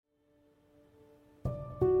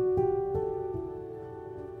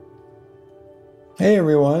Hey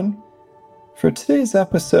everyone! For today's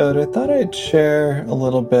episode, I thought I'd share a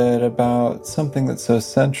little bit about something that's so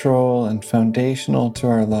central and foundational to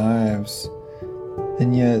our lives,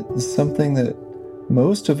 and yet something that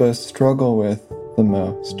most of us struggle with the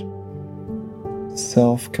most: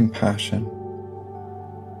 self-compassion.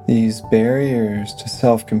 These barriers to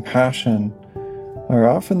self-compassion are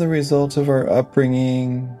often the result of our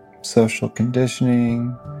upbringing, social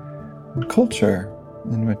conditioning, and culture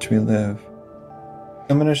in which we live.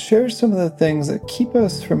 I'm going to share some of the things that keep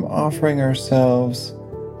us from offering ourselves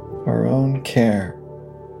our own care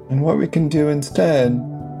and what we can do instead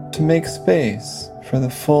to make space for the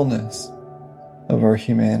fullness of our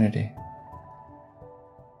humanity.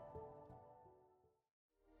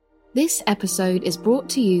 This episode is brought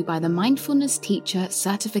to you by the Mindfulness Teacher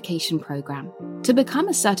Certification Program. To become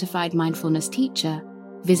a certified mindfulness teacher,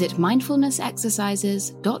 visit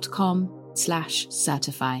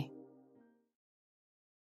mindfulnessexercises.com/certify.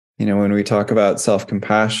 When we talk about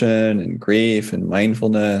self-compassion and grief and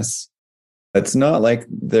mindfulness, it's not like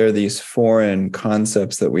they're these foreign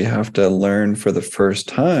concepts that we have to learn for the first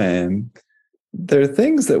time. They're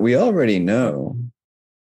things that we already know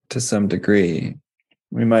to some degree.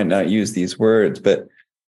 We might not use these words, but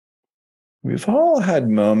we've all had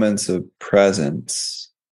moments of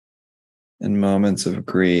presence and moments of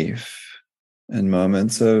grief and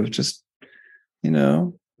moments of just,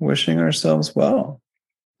 wishing ourselves well.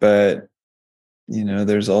 But,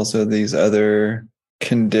 there's also these other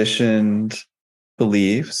conditioned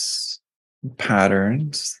beliefs,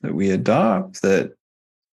 patterns that we adopt that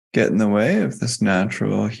get in the way of this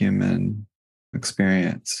natural human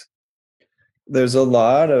experience. There's a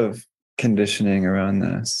lot of conditioning around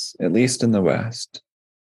this, at least in the West.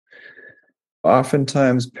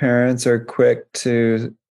 Oftentimes, parents are quick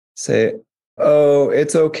to say, "Oh,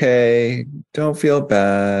 it's okay. Don't feel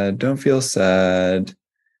bad. Don't feel sad.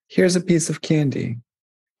 Here's a piece of candy.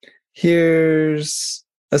 Here's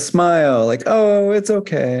a smile." Like, "Oh, it's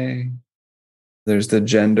okay." There's the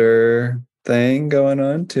gender thing going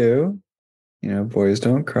on too. Boys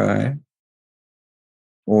don't cry.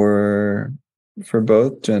 Or for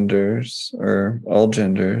both genders or all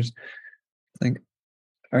genders, like,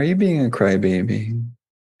 are you being a crybaby?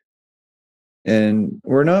 And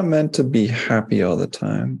we're not meant to be happy all the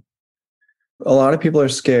time. A lot of people are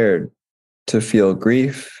scared to feel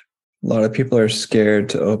grief. A lot of people are scared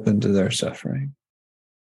to open to their suffering.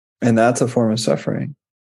 And that's a form of suffering.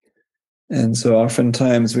 And so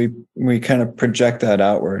oftentimes we kind of project that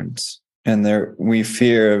outwards, and we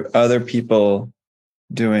fear other people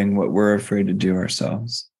doing what we're afraid to do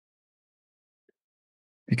ourselves,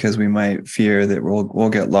 because we might fear that we'll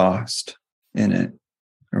get lost in it,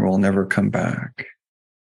 or we'll never come back,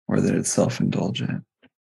 or that it's self-indulgent,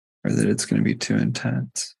 or that it's going to be too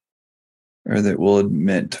intense, or that we'll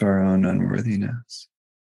admit to our own unworthiness.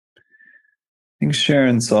 I think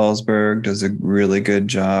Sharon Salzberg does a really good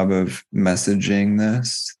job of messaging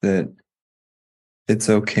this, that it's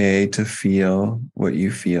okay to feel what you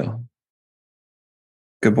feel.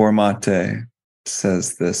 Gabor Mate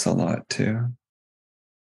says this a lot too.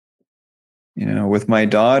 With my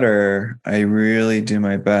daughter, I really do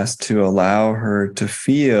my best to allow her to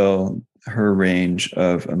feel her range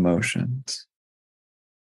of emotions.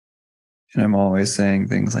 And I'm always saying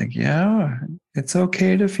things like, "Yeah, it's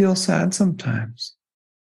okay to feel sad sometimes.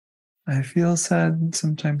 I feel sad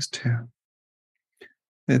sometimes too.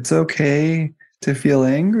 It's okay to feel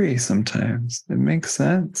angry sometimes. It makes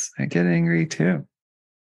sense. I get angry too."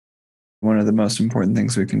 One of the most important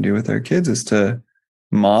things we can do with our kids is to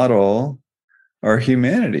model our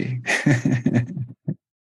humanity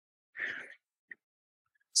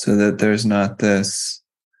so that there's not this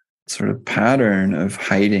sort of pattern of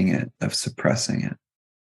hiding it, of suppressing it.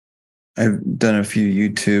 I've done a few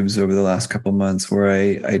YouTubes over the last couple months where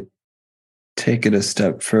I take it a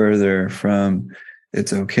step further from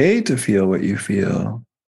 "it's okay to feel what you feel"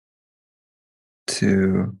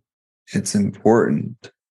 to "it's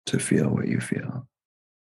important to feel what you feel."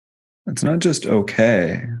 It's not just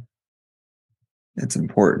okay, it's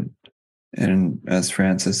important. And as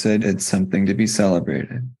Francis said, it's something to be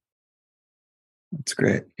celebrated. That's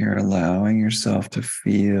great. You're allowing yourself to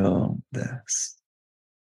feel this.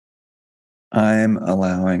 I'm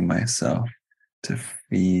allowing myself to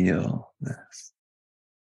feel this.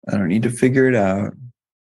 I don't need to figure it out. I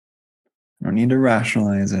don't need to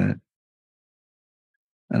rationalize it.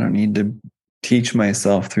 I don't need to teach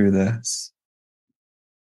myself through this.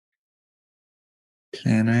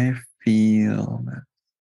 Can I feel this?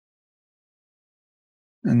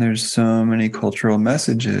 And there's so many cultural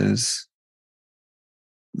messages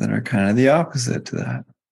that are kind of the opposite to that.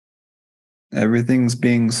 Everything's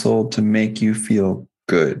being sold to make you feel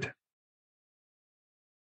good.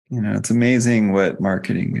 It's amazing what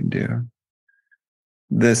marketing can do.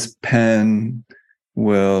 This pen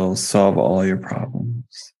will solve all your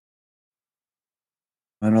problems.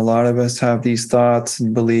 And a lot of us have these thoughts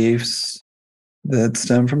and beliefs that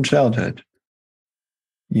stem from childhood,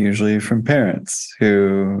 usually from parents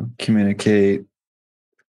who communicate,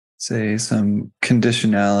 say, some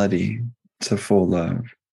conditionality to full love,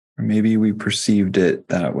 or maybe we perceived it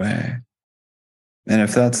that way. And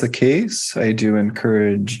if that's the case, I do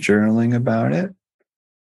encourage journaling about it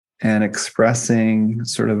and expressing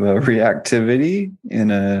sort of a reactivity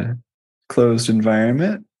in a closed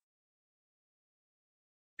environment.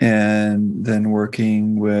 And then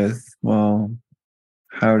working with, well,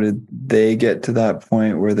 how did they get to that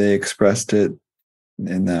point where they expressed it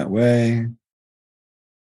in that way?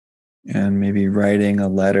 And maybe writing a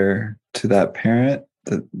letter to that parent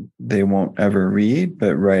that they won't ever read,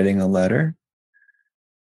 but writing a letter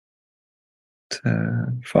to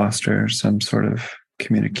foster some sort of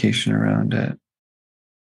communication around it,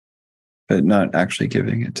 but not actually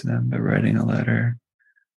giving it to them, but writing a letter.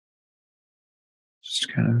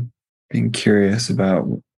 Just kind of being curious about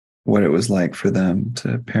what it was like for them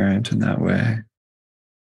to parent in that way.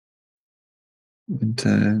 And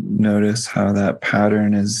to notice how that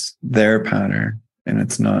pattern is their pattern and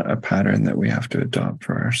it's not a pattern that we have to adopt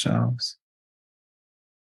for ourselves.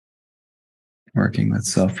 Working with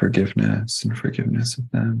self-forgiveness and forgiveness of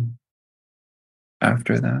them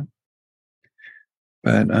after that.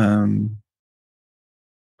 But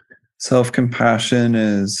self-compassion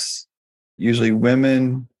is usually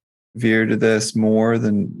women veer to this more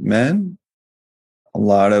than men. A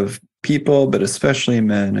lot of people, but especially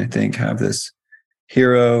men, I think, have this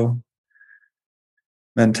hero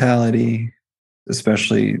mentality,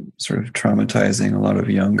 especially sort of traumatizing a lot of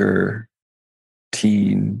younger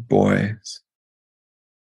teen boys,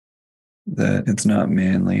 that it's not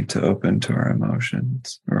manly to open to our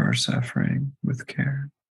emotions or our suffering with care.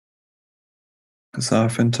 Because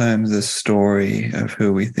oftentimes the story of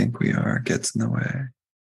who we think we are gets in the way,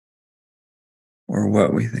 or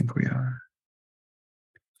what we think we are.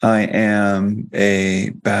 I am a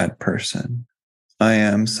bad person. I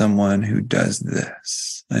am someone who does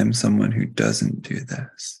this. I am someone who doesn't do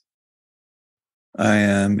this. I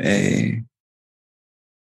am a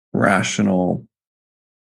rational,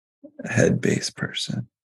 head-based person.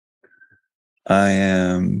 I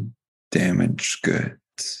am damaged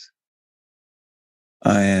goods.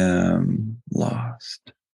 I am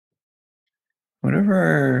lost.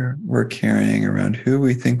 Whatever we're carrying around who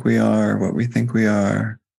we think we are, what we think we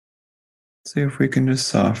are, see if we can just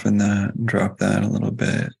soften that and drop that a little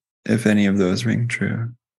bit, if any of those ring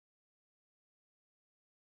true.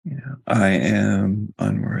 I am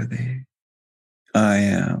unworthy. I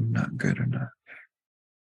am not good enough.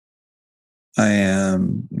 I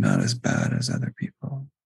am not as bad as other people.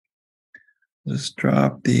 Just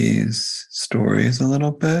drop these stories a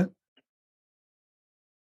little bit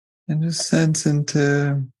and just sense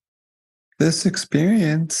into this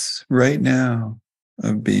experience right now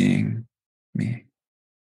of being me.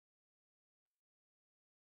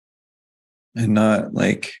 And not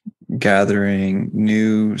like gathering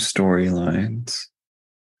new storylines,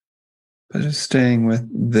 but just staying with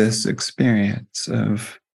this experience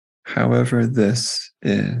of however this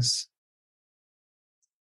is,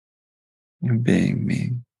 and being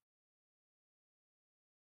me.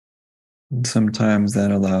 And sometimes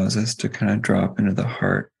that allows us to kind of drop into the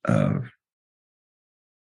heart of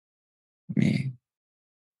me.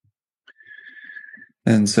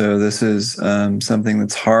 And so this is something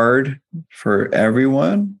that's hard for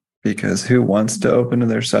everyone, because who wants to open to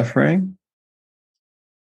their suffering?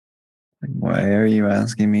 Like, why are you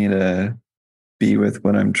asking me to be with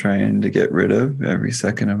what I'm trying to get rid of every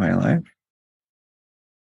second of my life?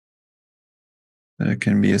 But it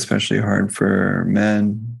can be especially hard for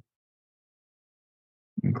men,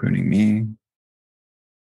 including me,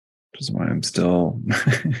 which is why I'm still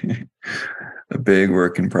a big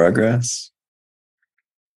work in progress.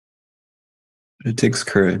 But it takes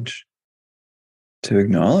courage to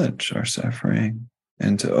acknowledge our suffering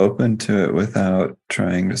and to open to it without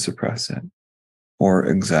trying to suppress it or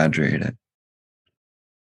exaggerate it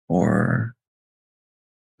or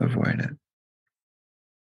avoid it.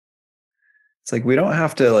 It's like we don't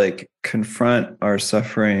have to like confront our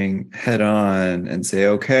suffering head on and say,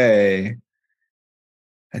 okay,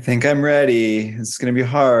 I think I'm ready. It's going to be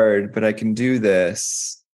hard, but I can do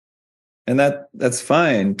this. And that's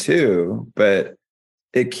fine too. But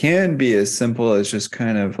it can be as simple as just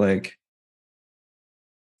kind of like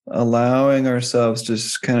allowing ourselves to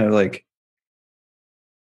just kind of like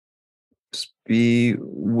be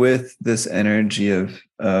with this energy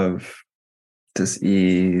of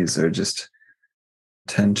dis-ease or just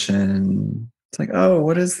tension. It's like, oh,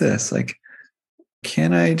 what is this? Like,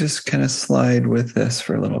 can I just kind of slide with this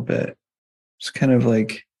for a little bit? Just kind of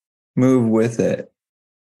like move with it.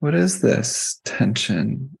 What is this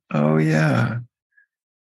tension? Oh, yeah.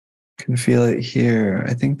 Can feel it here.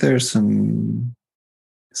 I think there's some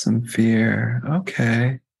fear.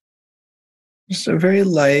 Okay. Just a very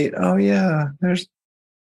light. Oh, yeah. There's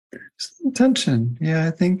some tension. Yeah,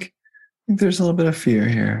 I think there's a little bit of fear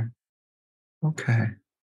here. Okay.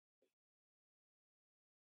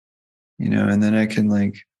 And then I can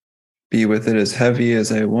like be with it as heavy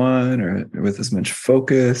as I want or with as much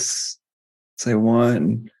focus as I want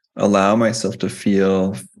and allow myself to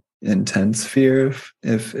feel intense fear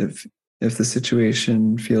if the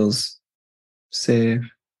situation feels safe,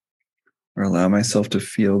 or allow myself to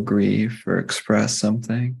feel grief or express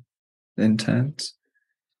something intense.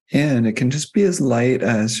 And it can just be as light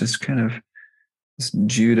as just kind of this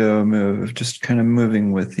judo move of just kind of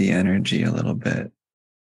moving with the energy a little bit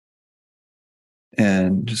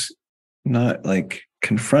and just not like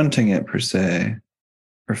confronting it per se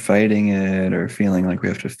or fighting it or feeling like we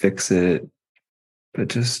have to fix it, but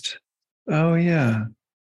just, oh yeah,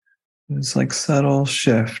 it's like subtle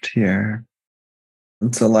shift here.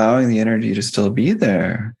 It's allowing the energy to still be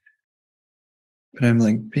there, but I'm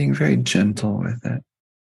like being very gentle with it.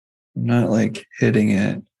 I'm not like hitting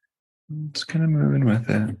it. I'm just kind of moving with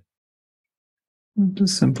it.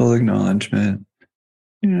 Just simple acknowledgement.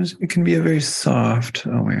 It can be a very soft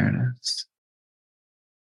awareness,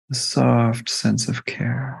 a soft sense of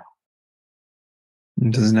care.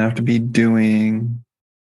 It doesn't have to be doing,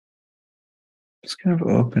 just kind of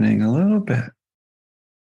opening a little bit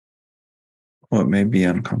what may be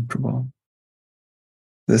uncomfortable.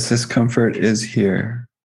 This discomfort is here,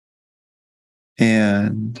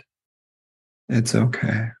 and it's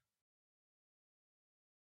okay.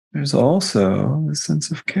 There's also a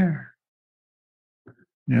sense of care.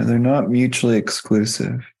 They're not mutually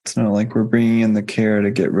exclusive. It's not like we're bringing in the care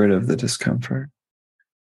to get rid of the discomfort.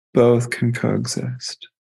 Both can coexist.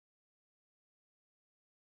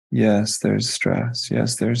 Yes, there's stress.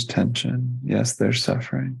 Yes, there's tension. Yes, there's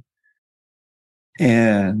suffering.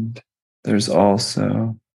 And there's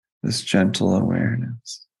also this gentle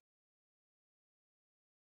awareness.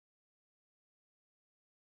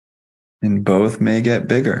 And both may get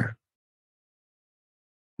bigger,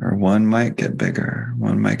 or one might get bigger,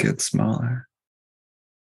 one might get smaller.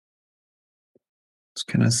 It's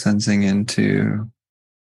kind of sensing into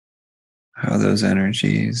how those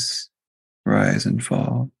energies rise and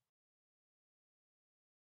fall.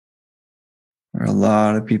 Where a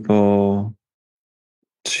lot of people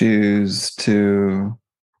choose to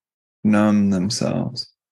numb themselves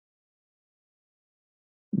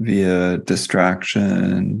via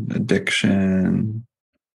distraction, addiction,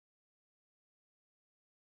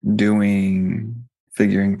 doing,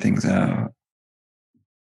 figuring things out.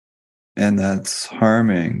 And that's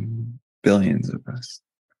harming billions of us.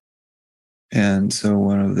 And so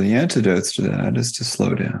one of the antidotes to that is to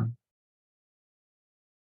slow down.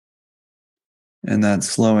 And that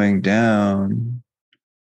slowing down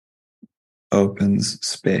opens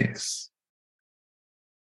space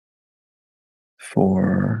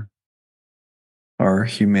for our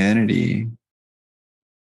humanity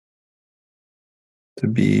to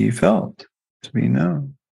be felt, to be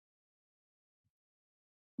known.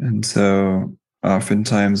 And so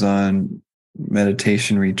oftentimes on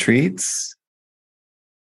meditation retreats,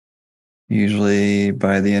 usually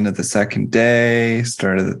by the end of the second day,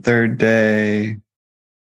 start of the third day,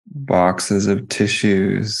 boxes of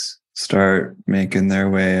tissues start making their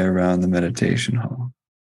way around the meditation hall.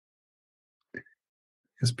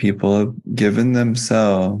 Because people have given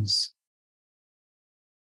themselves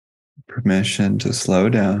permission to slow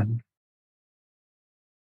down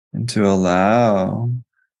and to allow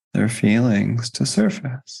their feelings to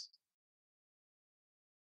surface.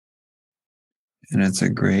 And it's a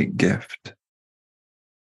great gift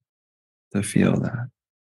to feel that.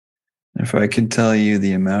 If I could tell you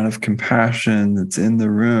the amount of compassion that's in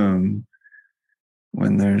the room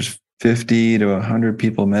when there's 50 to 100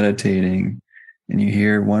 people meditating and you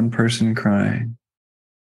hear one person crying,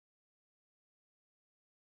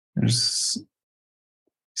 there's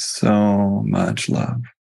so much love.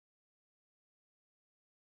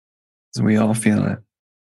 So we all feel it.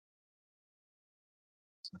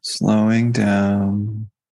 Slowing down,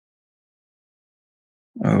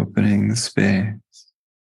 opening the space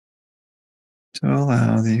to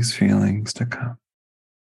allow these feelings to come.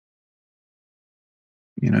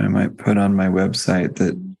 I might put on my website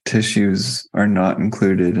that tissues are not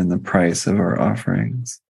included in the price of our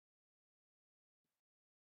offerings.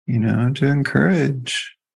 To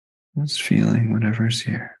encourage this feeling, whatever's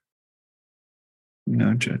here.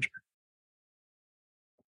 No judgment.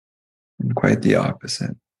 And quite the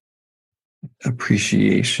opposite.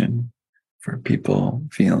 Appreciation for people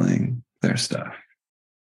feeling their stuff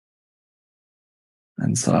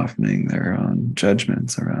and softening their own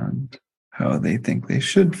judgments around how they think they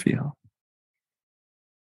should feel.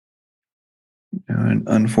 And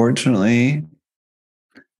unfortunately,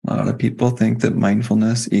 a lot of people think that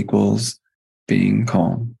mindfulness equals being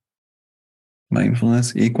calm.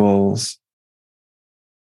 Mindfulness equals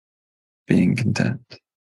being content.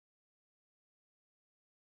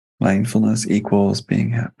 Mindfulness equals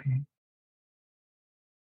being happy.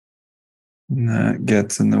 And that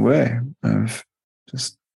gets in the way of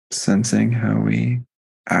just sensing how we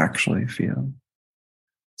actually feel,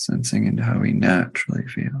 sensing into how we naturally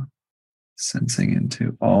feel, sensing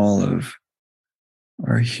into all of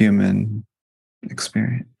our human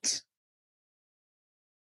experience,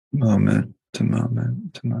 moment to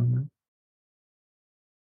moment to moment.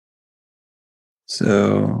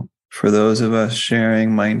 So, for those of us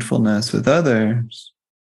sharing mindfulness with others,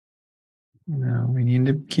 we need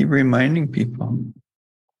to keep reminding people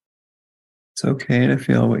it's okay to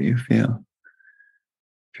feel what you feel.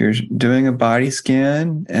 If you're doing a body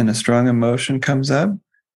scan and a strong emotion comes up,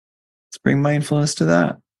 let's bring mindfulness to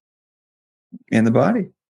that in the body.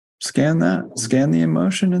 Scan that. Scan the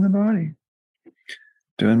emotion in the body.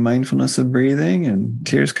 Doing mindfulness of breathing and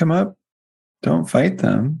tears come up, don't fight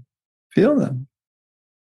them. Feel them.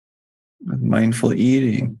 With mindful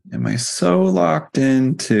eating, am I so locked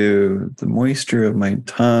into the moisture of my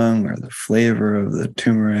tongue or the flavor of the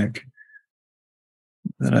turmeric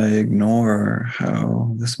that I ignore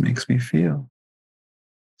how this makes me feel?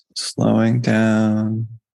 Slowing down,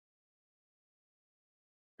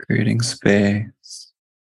 creating space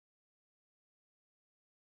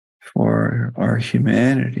for our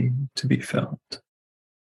humanity to be felt.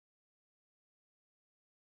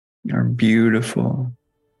 Our beautiful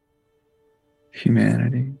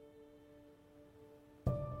humanity.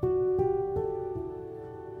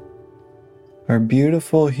 Our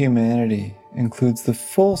beautiful humanity includes the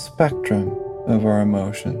full spectrum of our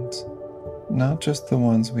emotions, not just the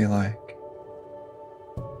ones we like.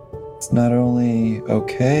 It's not only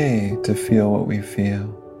okay to feel what we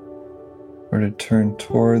feel, or to turn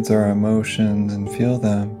towards our emotions and feel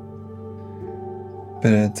them,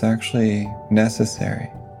 but it's actually necessary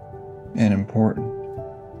and important.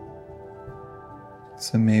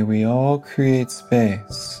 So may we all create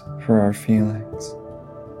space for our feelings,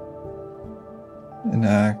 an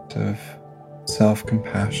act of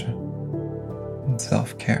self-compassion and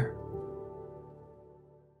self-care.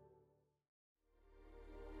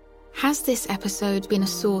 Has this episode been a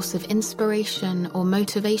source of inspiration or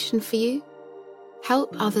motivation for you?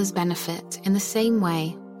 Help others benefit in the same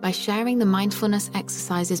way by sharing the Mindfulness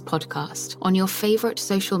Exercises podcast on your favorite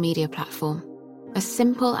social media platform. A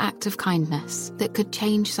simple act of kindness that could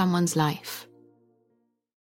change someone's life.